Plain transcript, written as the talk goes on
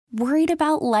Worried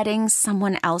about letting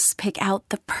someone else pick out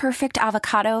the perfect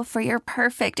avocado for your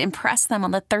perfect impress them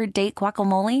on the third date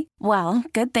guacamole? Well,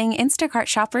 good thing Instacart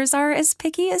shoppers are as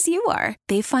picky as you are.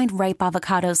 They find ripe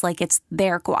avocados like it's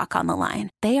their guac on the line.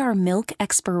 They are milk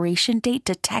expiration date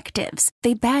detectives.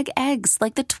 They bag eggs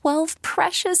like the 12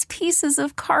 precious pieces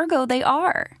of cargo they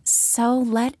are. So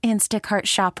let Instacart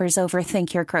shoppers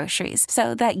overthink your groceries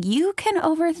so that you can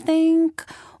overthink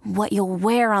what you'll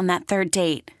wear on that third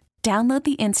date. Download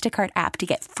the Instacart app to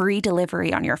get free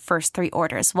delivery on your first 3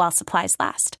 orders while supplies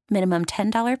last. Minimum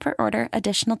 $10 per order.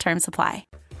 Additional terms apply.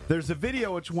 There's a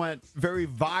video which went very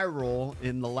viral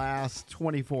in the last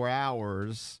 24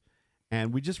 hours,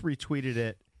 and we just retweeted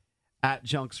it at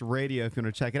Junks Radio if you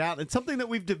want to check it out. It's something that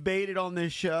we've debated on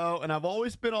this show, and I've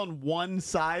always been on one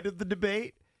side of the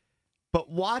debate, but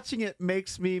watching it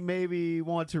makes me maybe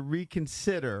want to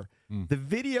reconsider. The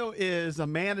video is a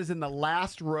man is in the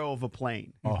last row of a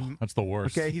plane. Oh, that's the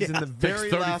worst. Okay, he's in the very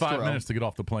Takes 35 last row. minutes to get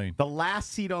off the plane. The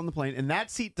last seat on the plane, and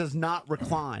that seat does not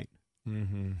recline.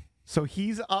 So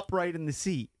he's upright in the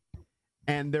seat,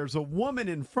 and there's a woman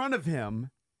in front of him,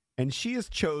 and she has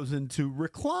chosen to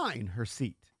recline her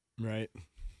seat. Right.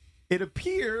 It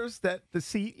appears that the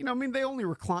seat, they only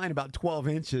recline about 12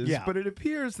 inches, but it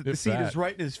appears that the seat is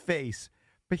right in his face.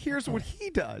 But here's what he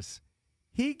does.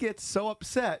 He gets so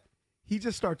upset, he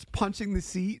just starts punching the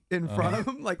seat in front of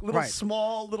him, like little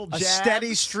small little jabs. A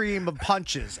steady stream of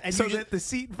punches. And so that the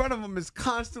seat in front of him is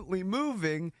constantly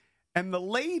moving, and the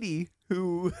lady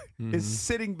who is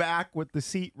sitting back with the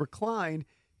seat reclined,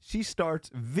 she starts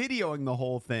videoing the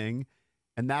whole thing,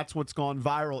 and that's what's gone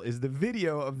viral is the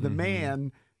video of the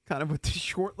man kind of with the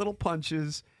short little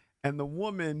punches and the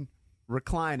woman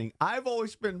reclining. I've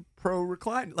always been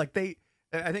pro-recline. Like I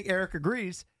think Eric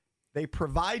agrees, they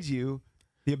provide you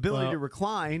the ability to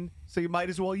recline, so you might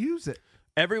as well use it.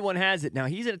 Everyone has it. Now,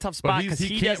 he's in a tough spot because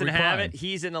he doesn't have it.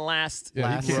 He's in the last he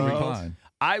can't row. recline.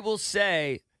 I will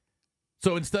say...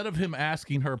 So instead of him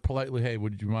asking her politely, hey,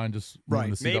 would you mind just moving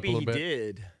the seat up a little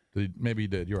bit? Maybe he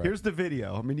did. You're right. Here's the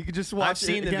video. I mean, you can just watch it. I've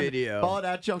seen the video. Follow it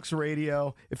at Junks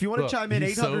Radio. If you want to chime in,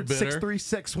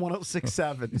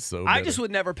 800-636-1067. I just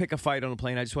would never pick a fight on a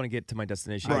plane. I just want to get to my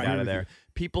destination and get out of there.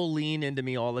 People lean into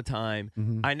me all the time.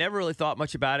 I never really thought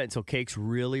much about it until Cakes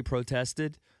really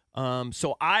protested.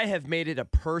 So I have made it a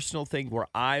personal thing where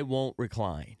I won't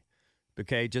recline.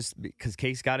 Okay, just because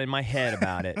Cakes got in my head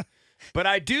about it. But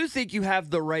I do think you have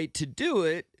the right to do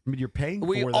it. I mean, you're paying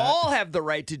for that. We all have the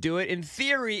right to do it. In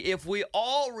theory, if we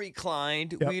all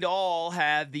reclined, we'd all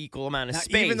have the equal amount of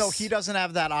space. Even though he doesn't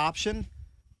have that option,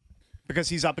 because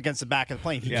he's up against the back of the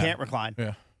plane, he can't recline.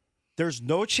 Yeah. There's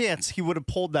no chance he would have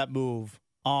pulled that move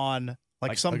on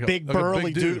some big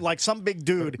burly dude. Like some big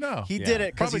dude. No. He did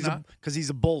it because he's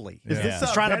a bully. Yeah.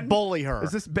 He's trying to bully her.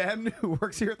 Is this Ben who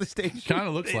works here at the station? Kind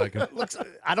of looks like him.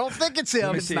 I don't think it's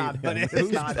him. It's not. But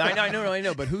it's not. I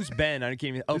know. But who's Ben? I can't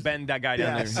even. Oh, Ben, that guy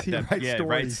down there. He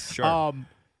writes stories. Sure.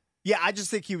 I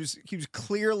just think he was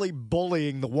clearly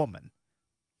bullying the woman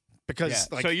because.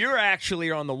 So you're actually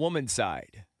on the woman's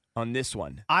side on this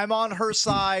one. I'm on her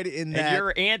side in that. And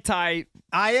you're anti.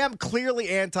 I am clearly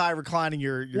anti-reclining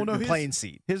your plane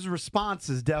seat. His response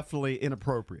is definitely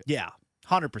inappropriate. Yeah,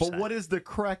 100%. But what is the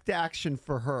correct action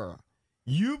for her?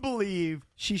 You believe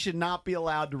she should not be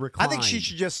allowed to recline. I think she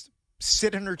should just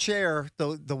sit in her chair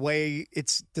the way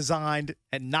it's designed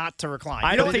and not to recline.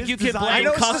 I don't think you can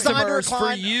blame customers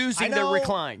for using the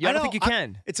recline. I don't think you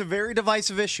can. It's a very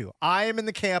divisive issue. I am in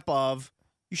the camp of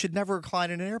you should never recline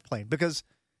in an airplane because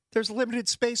there's limited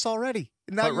space already.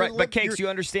 But Cakes, you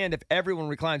understand if everyone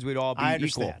reclines, we'd all be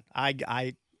equal. equal.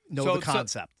 I know the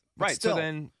concept. So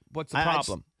then what's the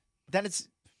problem?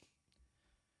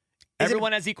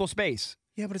 Everyone has equal space.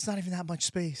 Yeah, but it's not even that much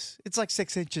space. It's like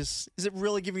 6 inches. Is it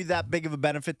really giving you that big of a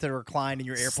benefit to recline in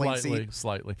your airplane seat?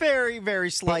 Slightly. Very,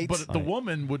 very slight. But the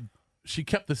woman she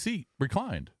kept the seat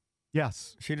reclined.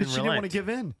 Yes. She didn't want to give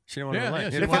in. She didn't want to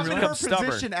relent. If I'm in her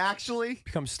position, actually,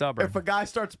 become stubborn. If a guy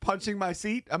starts punching my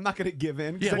seat, I'm not going to give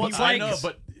in. Yeah, I know,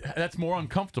 but that's more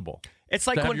uncomfortable. It's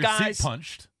like when guys seat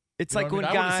punched. It's like when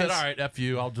guys. I would have said, "All right, F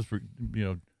you. I'll just put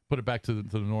it back to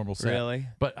the normal set." Really?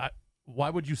 But why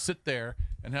would you sit there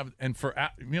and for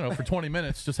 20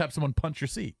 minutes just have someone punch your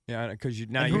seat? Yeah, because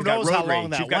you've got road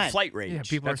rage. You've got flight rage. Yeah,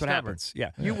 people That's are what stubborn. happens.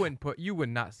 Yeah. You would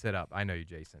not sit up. I know you,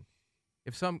 Jason.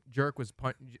 If some jerk was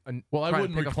I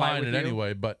wouldn't recline it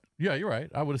anyway, but yeah, you're right.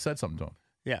 I would have said something to him.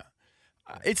 Yeah.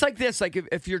 It's like this, like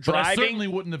if you're driving. But I certainly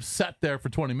wouldn't have sat there for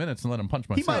 20 minutes and let him punch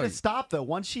my seat. He might have stopped, though,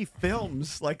 once she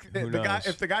films. Like,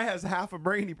 if the guy has half a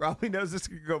brain, he probably knows this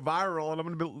could go viral, and I'm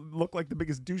going to look like the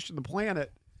biggest douche on the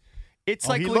planet. It's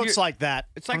like he when looks like that.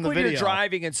 It's like when you're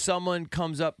driving and someone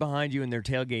comes up behind you and they're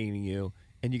tailgating you,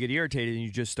 and you get irritated and you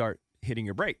just start hitting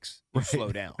your brakes. You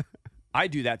slow down. I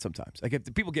do that sometimes. Like if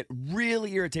the people get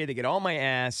really irritated, they get on my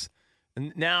ass.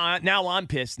 And now I'm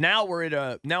pissed. Now we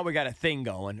got a thing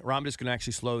going, or I'm just gonna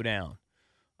actually slow down.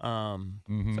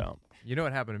 So you know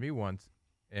what happened to me once,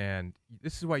 and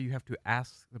this is why you have to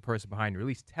ask the person behind you, or at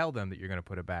least tell them that you're gonna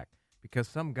put it back. Because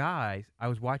some guy, I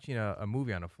was watching a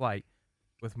movie on a flight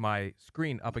with my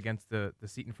screen up against the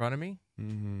seat in front of me.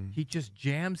 Mm-hmm. He just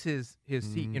jams his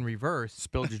seat in reverse.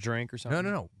 Spilled your drink or something?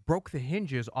 No. Broke the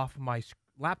hinges off of my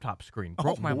laptop screen.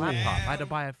 Broke my laptop. I had to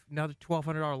buy another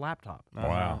 $1,200 laptop.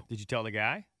 Wow. Did you tell the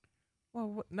guy?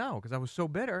 Well, no, because I was so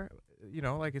bitter.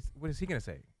 What is he going to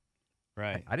say?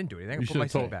 Right. I didn't do anything. I put my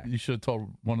seat back. You should have told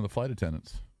one of the flight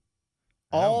attendants.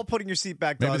 All putting your seat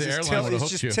back does is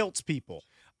just tilts people.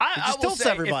 I will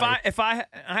say, if I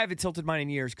haven't tilted mine in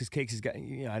years because Cakes has got,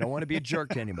 I don't want to be a jerk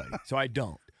to anybody, so I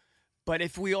don't. But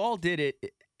if we all did it,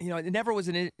 it never was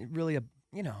really a,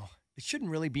 it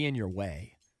shouldn't really be in your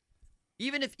way.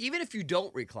 Even if you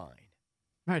don't recline.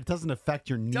 Right, it doesn't affect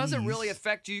your knees. It doesn't really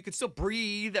affect you. You can still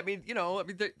breathe.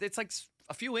 It's like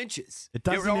a few inches. It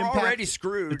doesn't You're already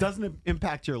screwed. It doesn't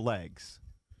impact your legs.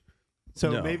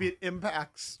 So maybe it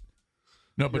impacts.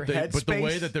 No, but the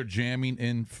way that they're jamming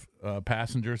in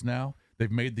passengers now,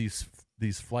 they've made these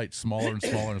flights smaller and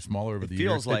smaller and smaller over the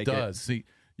years. Like it does. See,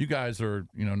 you guys are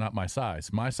not my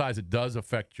size. My size, it does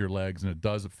affect your legs, and it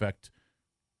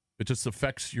just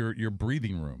affects your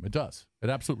breathing room. It does. It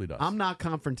absolutely does. I'm not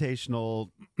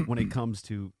confrontational when it comes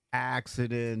to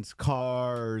accidents,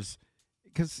 cars,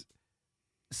 because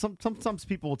sometimes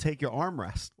people will take your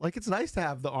armrest. Like, it's nice to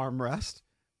have the armrest.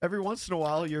 Every once in a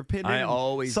while, you're pinned in. I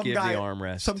always give the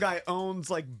armrest. Some guy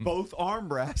owns both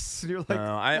armrests. And you're like,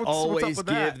 I always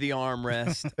give the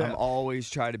armrest. I'm always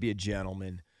try to be a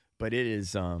gentleman, but it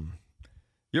is.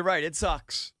 You're right. It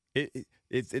sucks. The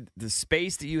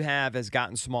space that you have has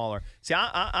gotten smaller. See,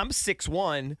 I'm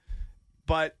 6'1",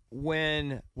 but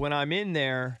when I'm in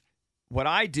there, what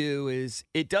I do is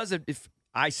it doesn't. If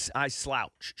I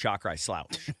slouch, shocker, I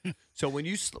slouch. So when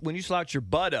you slouch your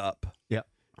butt up, yeah.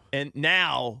 And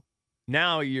now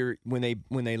you're when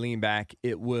they lean back,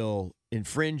 it will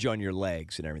infringe on your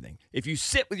legs and everything. If you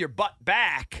sit with your butt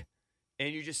back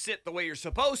and you just sit the way you're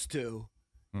supposed to,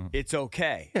 it's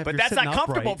okay. Yeah, but that's not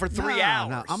comfortable for 3 hours.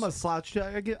 No, I'm a slouch.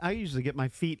 I usually get my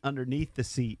feet underneath the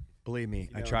seat. Believe me,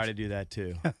 I try to do that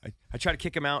too. I try to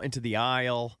kick them out into the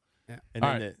aisle. Yeah. And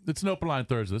all right, it's an open line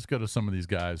Thursday. Let's go to some of these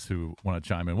guys who want to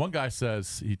chime in. One guy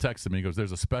says, he texted me, he goes,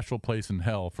 there's a special place in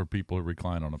hell for people who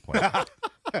recline on a plane.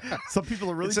 Some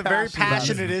people are really It's a very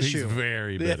passionate issue. He's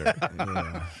very bitter.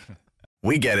 Yeah.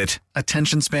 We get it.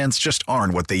 Attention spans just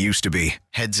aren't what they used to be.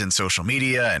 Heads in social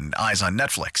media and eyes on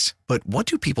Netflix. But what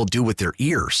do people do with their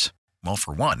ears? Well,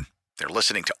 for one, they're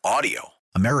listening to audio.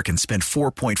 Americans spend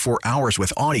 4.4 hours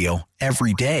with audio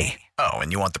every day. Oh,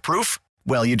 and you want the proof?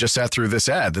 Well, you just sat through this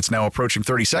ad that's now approaching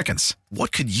 30 seconds.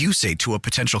 What could you say to a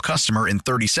potential customer in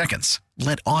 30 seconds?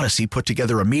 Let Odyssey put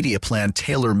together a media plan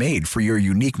tailor-made for your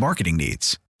unique marketing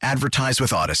needs. Advertise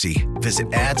with Odyssey.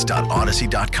 Visit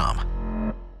ads.odyssey.com.